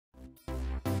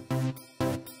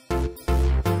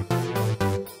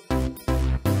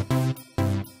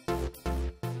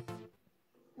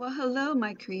Well, hello,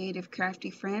 my creative, crafty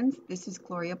friends. This is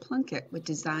Gloria Plunkett with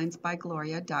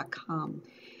designsbygloria.com.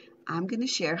 I'm going to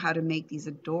share how to make these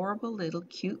adorable little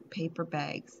cute paper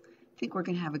bags. I think we're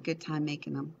going to have a good time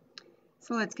making them.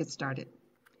 So let's get started.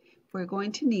 We're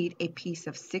going to need a piece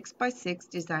of 6x6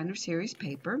 Designer Series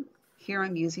paper. Here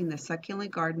I'm using the Succulent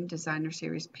Garden Designer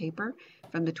Series paper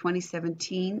from the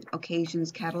 2017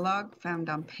 Occasions catalog found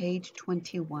on page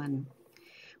 21.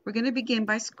 We're going to begin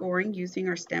by scoring using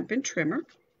our Stampin' Trimmer.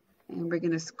 And we're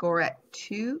going to score at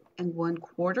 2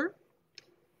 1/4.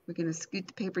 We're going to scoot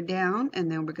the paper down, and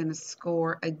then we're going to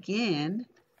score again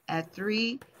at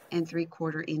 3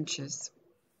 3/4 inches.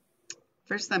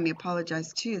 First, let me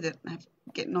apologize too that I'm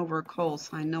getting over a cold,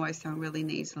 so I know I sound really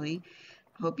nasally.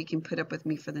 I hope you can put up with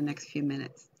me for the next few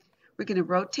minutes. We're going to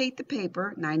rotate the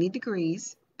paper 90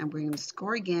 degrees, and we're going to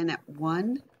score again at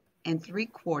 1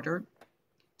 3/4,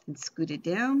 and scoot it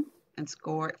down and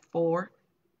score at 4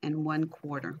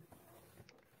 1/4.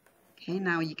 Okay,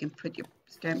 now you can put your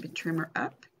Stampin' Trimmer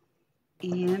up,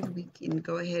 and we can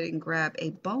go ahead and grab a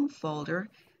bone folder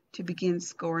to begin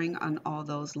scoring on all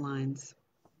those lines.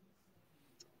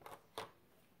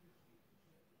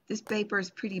 This paper is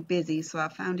pretty busy, so I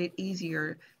found it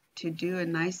easier to do a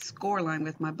nice score line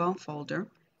with my bone folder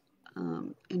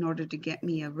in order to get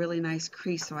me a really nice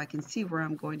crease so I can see where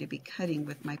I'm going to be cutting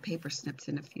with my paper snips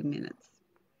in a few minutes.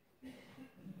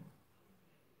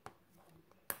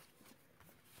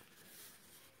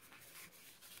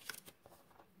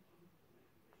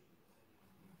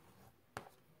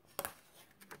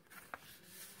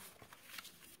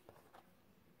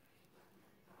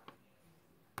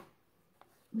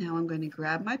 Now I'm going to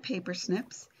grab my paper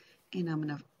snips and I'm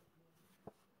going to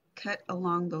cut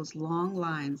along those long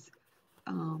lines.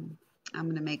 I'm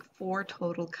going to make 4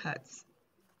 total cuts.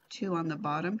 2 on the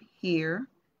bottom here,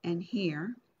 and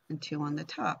 2 on the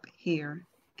top here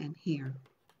and here.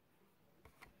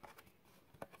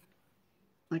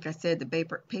 Like I said, the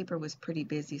paper was pretty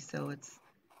busy, so it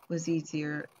was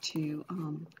easier to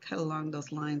cut along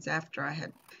those lines after I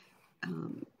had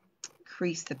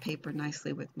crease the paper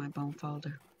nicely with my bone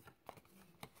folder.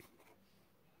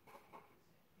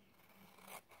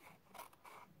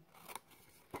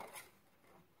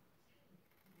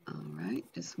 Alright,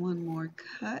 just one more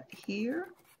cut here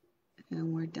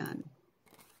and we're done.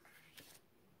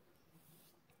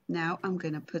 Now I'm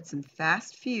going to put some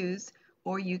fast fuse,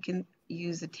 or you can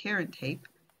use a tear and tape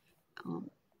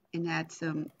and add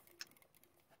some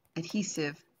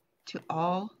adhesive to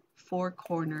all 4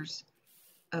 corners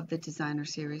of the Designer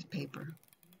Series paper.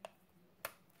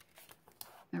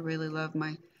 I really love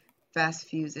my fast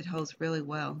fuse. It holds really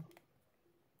well.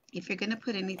 If you're going to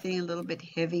put anything a little bit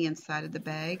heavy inside of the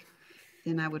bag,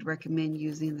 then I would recommend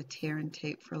using the tear and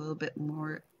tape for a little bit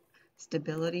more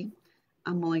stability.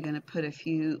 I'm only going to put a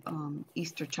few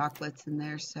Easter chocolates in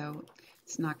there, so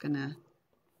it's not going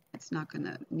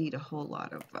to need a whole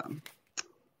lot of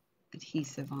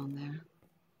adhesive on there.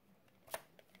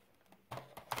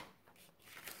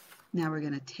 Now we're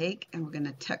going to take and we're going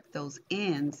to tuck those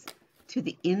ends to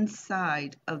the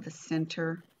inside of the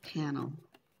center panel.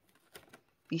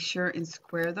 Be sure and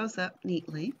square those up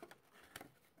neatly.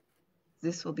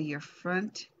 This will be your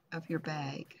front of your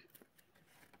bag.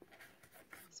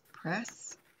 Just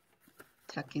press,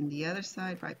 tuck in the other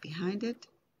side right behind it,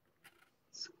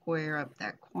 square up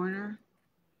that corner,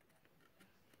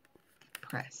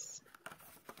 press.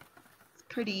 It's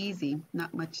pretty easy,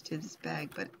 not much to this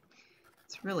bag, but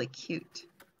it's really cute.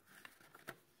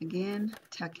 Again,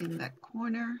 tuck in that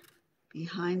corner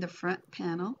behind the front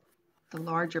panel, the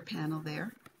larger panel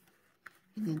there,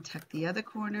 and then tuck the other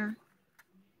corner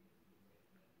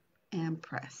and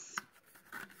press.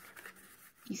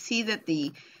 You see that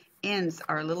the ends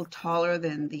are a little taller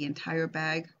than the entire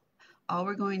bag. All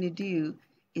we're going to do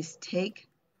is take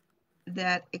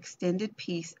that extended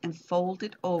piece and fold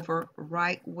it over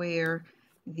right where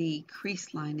the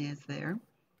crease line is there.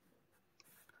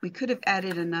 We could have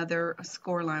added another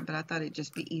score line, but I thought it'd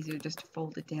just be easier just to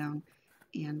fold it down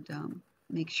and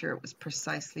make sure it was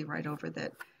precisely right over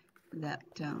that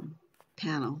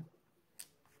panel.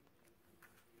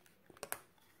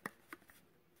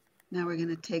 Now we're going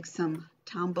to take some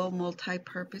Tombow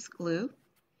multi-purpose glue,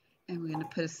 and we're going to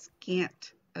put a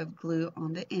scant of glue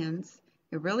on the ends.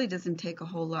 It really doesn't take a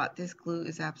whole lot. This glue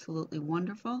is absolutely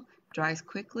wonderful, dries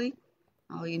quickly.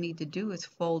 All you need to do is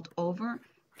fold over,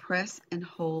 press, and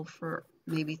hold for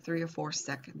maybe 3 or 4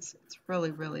 seconds. It's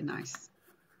really, really nice.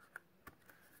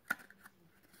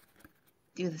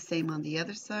 Do the same on the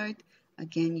other side.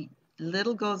 Again,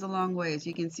 little goes a long way. As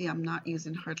you can see, I'm not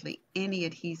using hardly any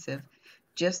adhesive,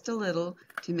 just a little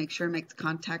to make sure it makes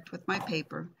contact with my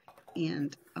paper,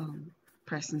 and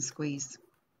press and squeeze.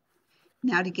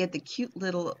 Now to get the cute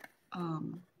little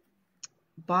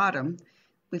bottom,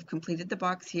 we've completed the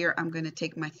box here. I'm going to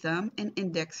take my thumb and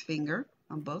index finger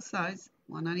on both sides,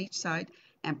 one on each side,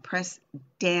 and press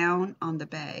down on the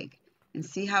bag. And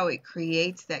see how it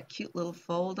creates that cute little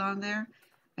fold on there?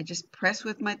 I just press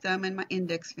with my thumb and my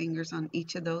index fingers on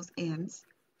each of those ends,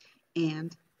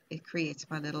 and it creates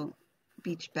my little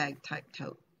beach bag type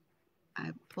tote.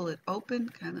 I pull it open,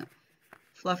 kind of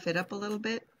fluff it up a little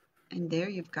bit, and there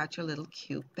you've got your little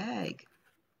cute bag.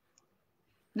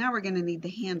 Now we're going to need the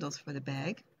handles for the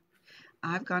bag.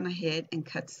 I've gone ahead and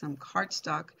cut some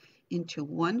cardstock into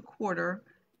 1/4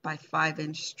 by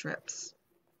 5-inch strips.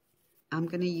 I'm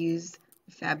going to use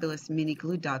the fabulous mini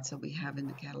glue dots that we have in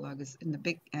the catalog, in the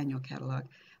big annual catalog,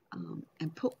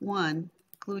 and put one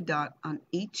glue dot on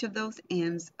each of those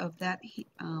ends of that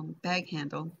bag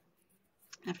handle.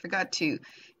 I forgot to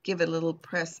give it a little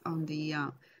press on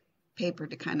the paper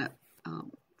to kind of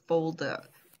fold the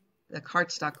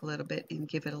cardstock a little bit and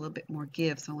give it a little bit more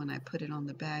give, so when I put it on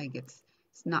the bag it's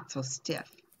not so stiff.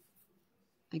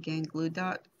 Again, glue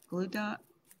dot, and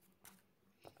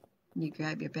you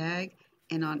grab your bag,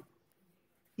 and on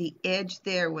the edge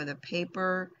there where the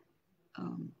paper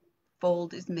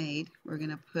fold is made, we're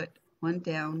going to put one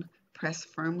down, press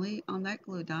firmly on that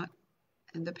glue dot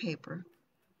and the paper,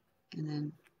 and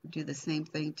then do the same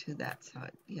thing to that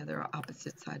side, the other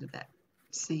opposite side of that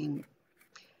same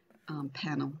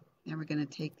panel. Then we're going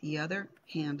to take the other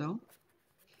handle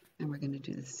and we're going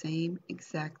to do the same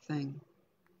exact thing.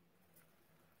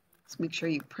 Just make sure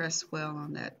you press well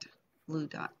on that glue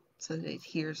dot so that it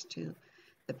adheres to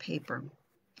the paper.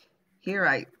 Here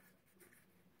I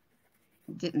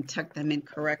didn't tuck them in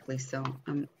correctly, so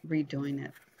I'm redoing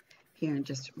it here and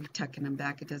just retucking them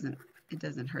back. It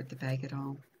doesn't hurt the bag at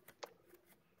all.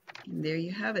 And there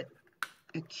you have it,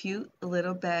 a cute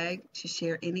little bag to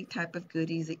share any type of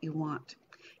goodies that you want.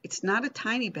 It's not a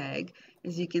tiny bag.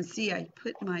 As you can see, I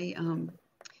put my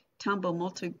Tombow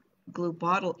multi-glue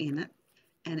bottle in it,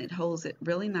 and it holds it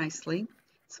really nicely.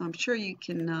 So I'm sure you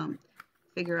can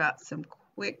figure out some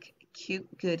quick,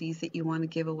 cute goodies that you want to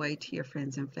give away to your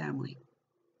friends and family.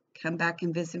 Come back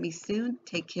and visit me soon.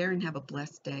 Take care and have a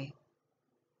blessed day.